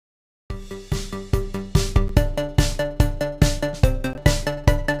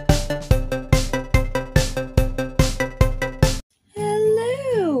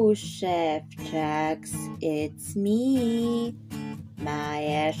Szewczak, it's me,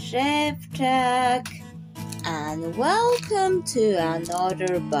 Maja Szewczak, and welcome to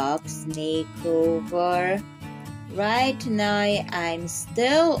another box makeover. Right now I'm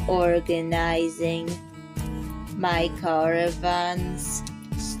still organizing my caravan's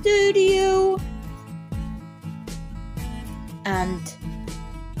studio, and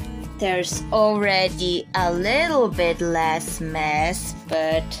there's already a little bit less mess,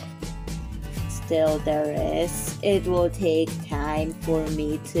 but still there is. It will take time for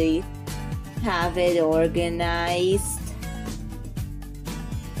me to have it organized.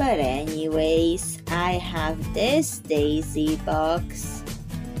 But anyways, I have this daisy box,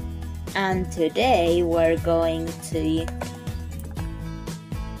 and today we're going to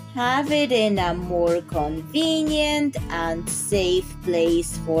have it in a more convenient and safe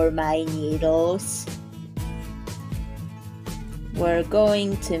place for my needles. We're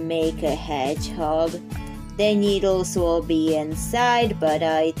going to make a hedgehog. The needles will be inside, but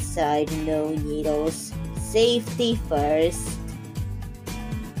outside no needles. Safety first.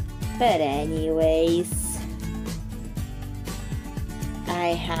 But anyways, I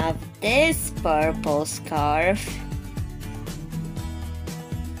have this purple scarf,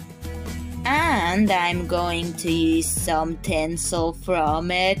 and I'm going to use some tinsel from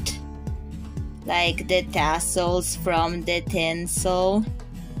it, like the tassels from the tinsel,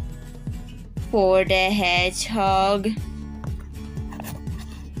 for the hedgehog,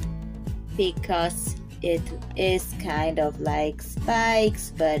 because it is kind of like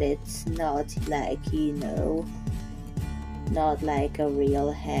spikes, but it's not like, not like a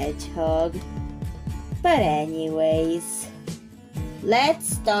real hedgehog. But anyways,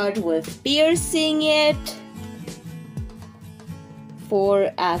 let's start with piercing it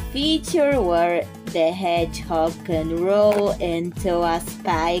for a feature where the hedgehog can roll into a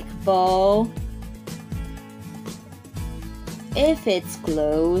spike ball if it's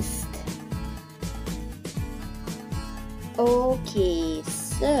closed. Okay,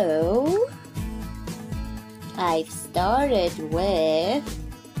 so I've started with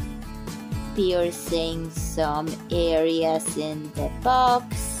piercing some areas in the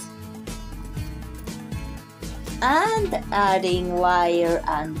box and adding wire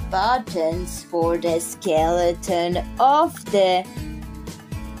and buttons for the skeleton of the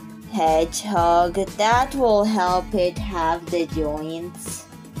hedgehog. That will help it have the joints.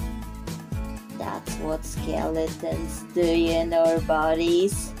 That's what skeletons do in our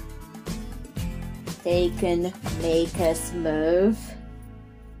bodies. They can make us move.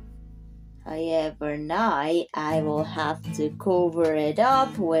 However, now I will have to cover it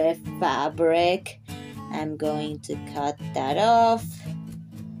up with fabric. I'm going to cut that off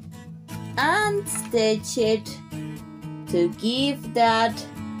and stitch it to give that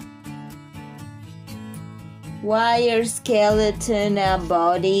wire skeleton a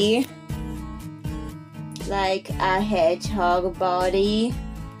body, like a hedgehog body.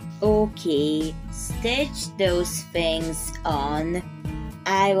 Okay, stitch those things on.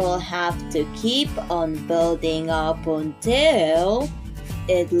 I will have to keep on building up until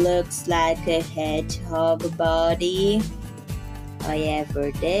it looks like a hedgehog body.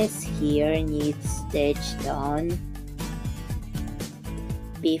 However, this here needs stitched on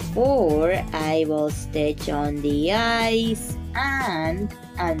before I will stitch on the eyes and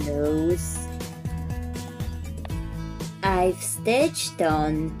a nose. I've stitched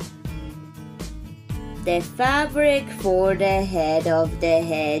on the fabric for the head of the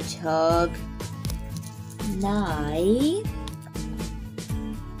hedgehog. Now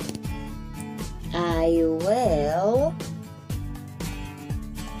I will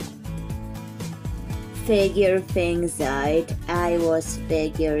figure things out. I was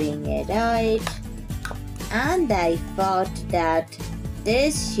figuring it out, and I thought that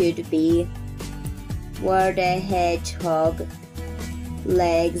this should be where the hedgehog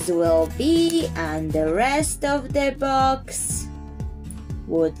legs will be, and the rest of the box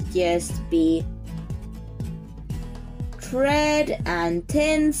would just be thread and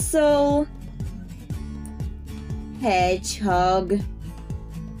tinsel, hedgehog,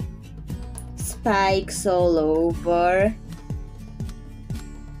 spikes all over,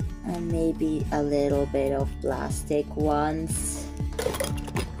 and maybe a little bit of plastic ones.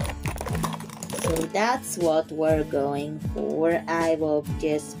 So that's what we're going for. I will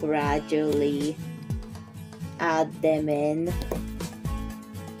just gradually add them in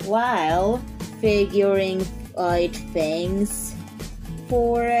while figuring out things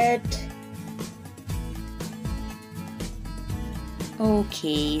for it.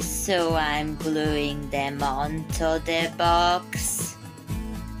 Okay, so I'm gluing them onto the box.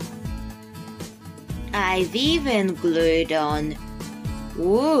 I've even glued on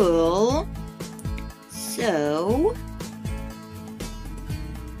wool, so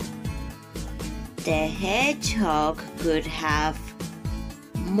the hedgehog could have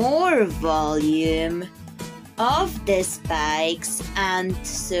more volume of the spikes, and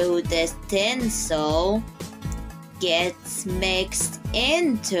so the tinsel gets mixed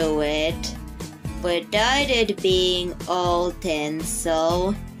into it without it being all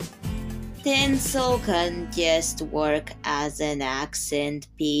tinsel. Tinsel can just work as an accent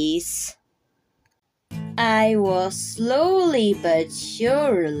piece. I was slowly but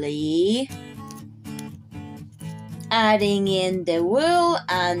surely adding in the wool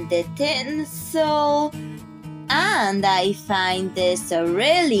and the tinsel, and I find this a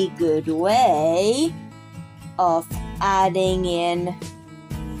really good way of adding in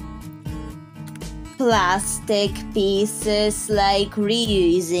plastic pieces, like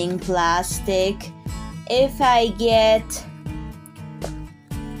reusing plastic. If I get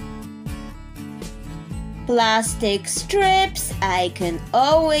plastic strips, I can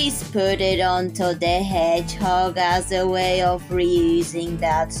always put it onto the hedgehog as a way of reusing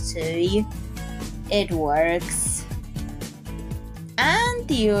that too. It works. And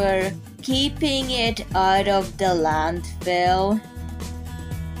you're keeping it out of the landfill.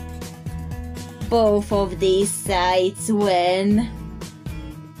 Both of these sides win.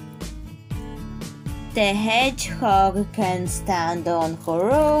 The hedgehog can stand on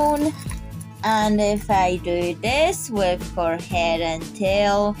her own, and if I do this with her head and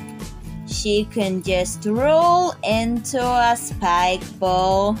tail, she can just roll into a spike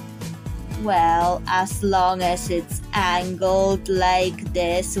ball. Well, as long as it's angled like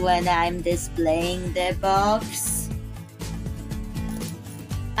this when I'm displaying the box.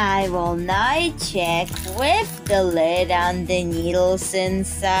 I will now check with the lid and the needles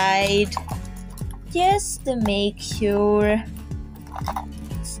inside, just to make sure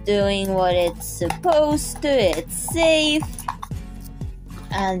it's doing what it's supposed to, it's safe,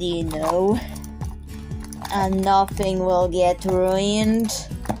 and and nothing will get ruined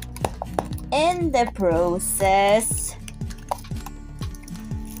in the process.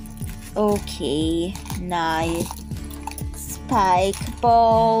 Okay, now spike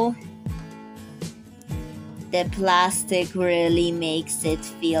ball. The plastic really makes it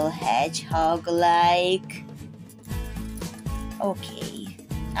feel hedgehog-like. Okay,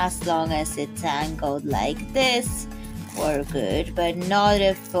 as long as it's angled like this, we're good, but not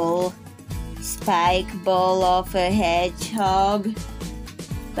a full spike ball of a hedgehog.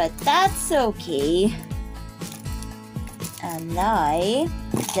 But that's okay. And now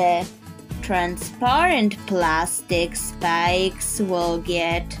the transparent plastic spikes will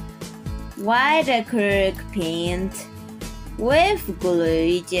get white acrylic paint with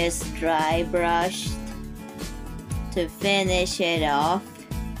glue just dry brushed to finish it off.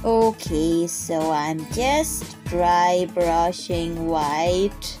 Okay, so I'm just dry brushing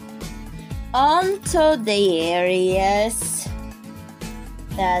white onto the areas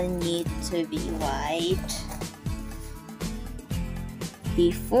that need to be white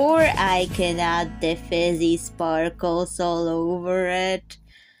before I can add the fizzy sparkles all over it.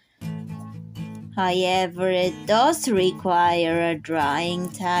 However, it does require a drying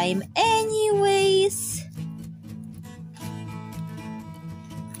time anyways.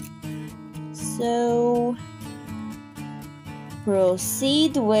 So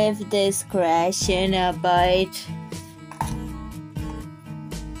proceed with discretion about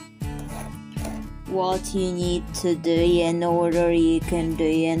what you need to do in order you can do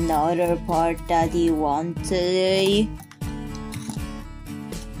another part that you want to do.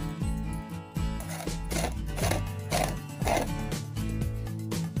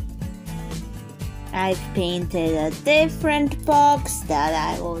 I've painted a different box that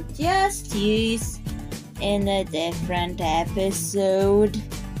I will just use in a different episode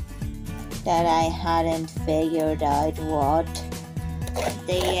that I hadn't figured out what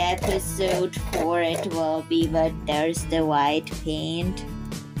the episode for it will be, but there's the white paint.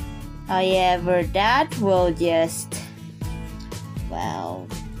 However, that will just, well,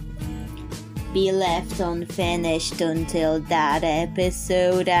 be left unfinished until that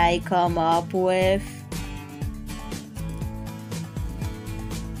episode I come up with.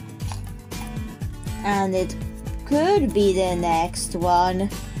 And it could be the next one.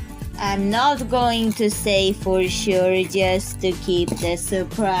 I'm not going to say for sure, just to keep the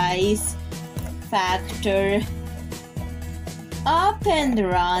surprise factor up and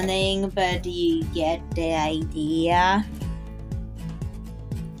running, but you get the idea.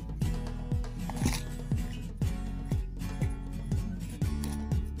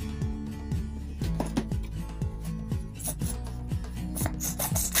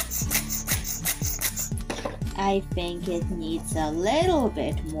 I think it needs a little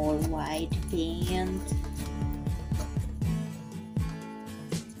bit more white paint.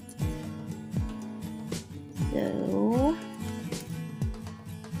 So,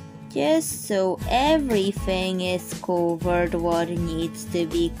 just so everything is covered what needs to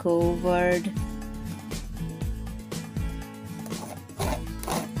be covered.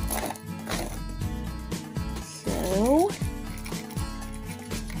 So,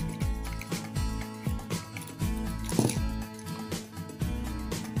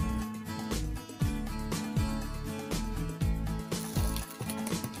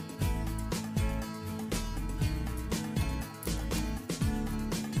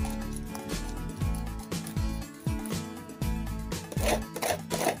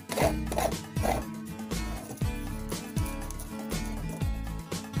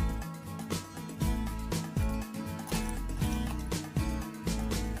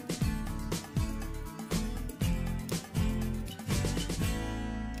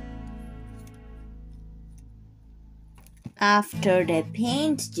 after the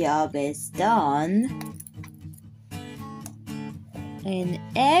paint job is done, in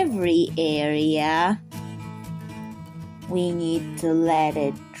every area, we need to let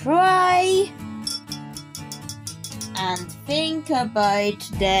it dry and think about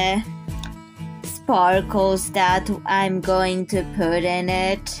the sparkles that I'm going to put in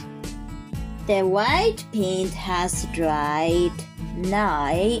it. The white paint has dried. Now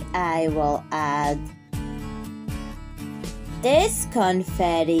I will add this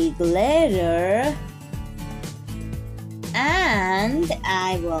confetti glitter, and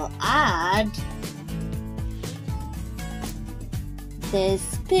I will add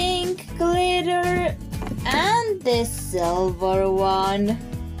this pink glitter and this silver one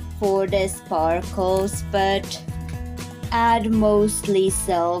for the sparkles, but add mostly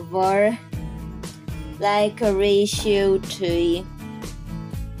silver, like a ratio to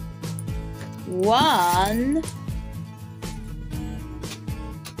 1.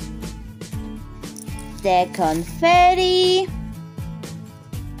 The confetti,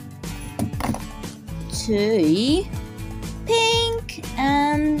 2 pink,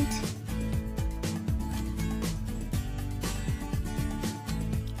 and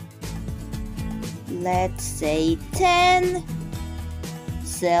let's say 10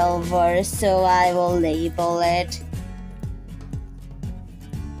 silver, so I will label it.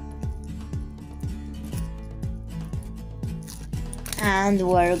 And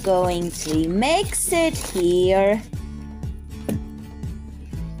we're going to mix it here.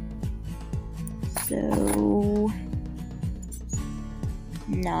 So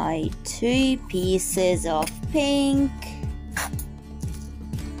now 2 pieces of pink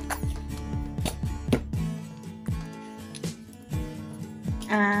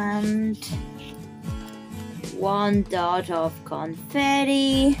and 1 dot of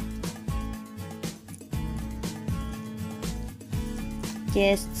confetti.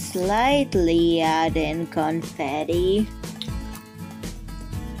 Just slightly add in confetti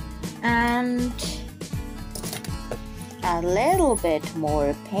and a little bit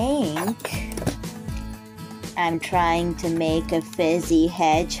more pink. I'm trying to make a fizzy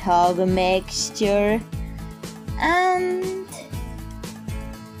hedgehog mixture, and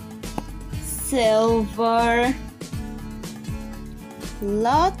silver,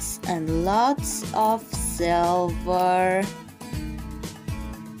 lots and lots of silver.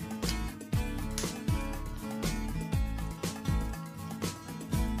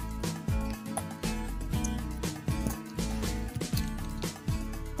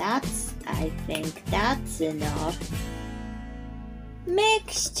 I think that's enough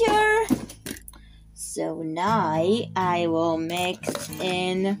mixture. So now I will mix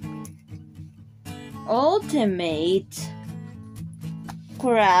in Ultimate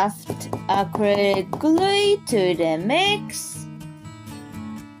Craft acrylic glue to the mix.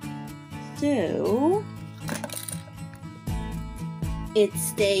 So it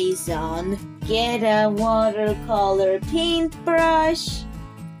stays on. Get a watercolor paintbrush.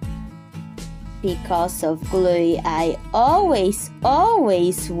 Because of glue, I always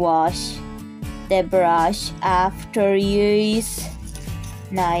wash the brush after use.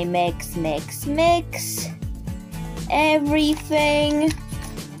 Now mix everything.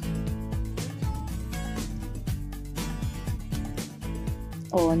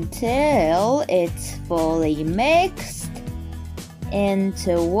 Until it's fully mixed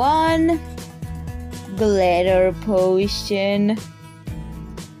into one glitter potion.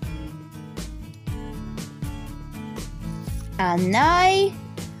 And now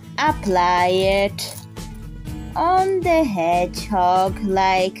apply it on the hedgehog,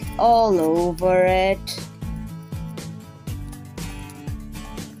 like all over it.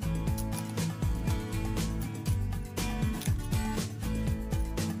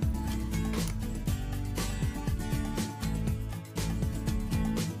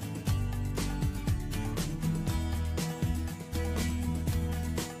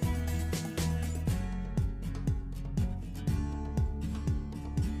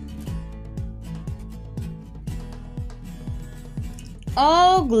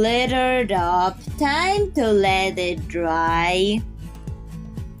 all glittered up. Time to let it dry.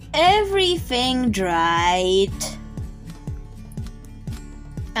 Everything dried.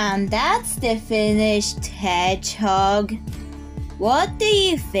 And that's the finished hedgehog. What do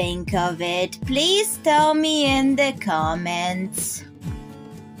you think of it? Please tell me in the comments.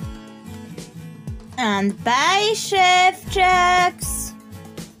 And bye, Szewczaks.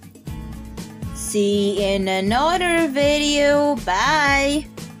 See you in another video. Bye.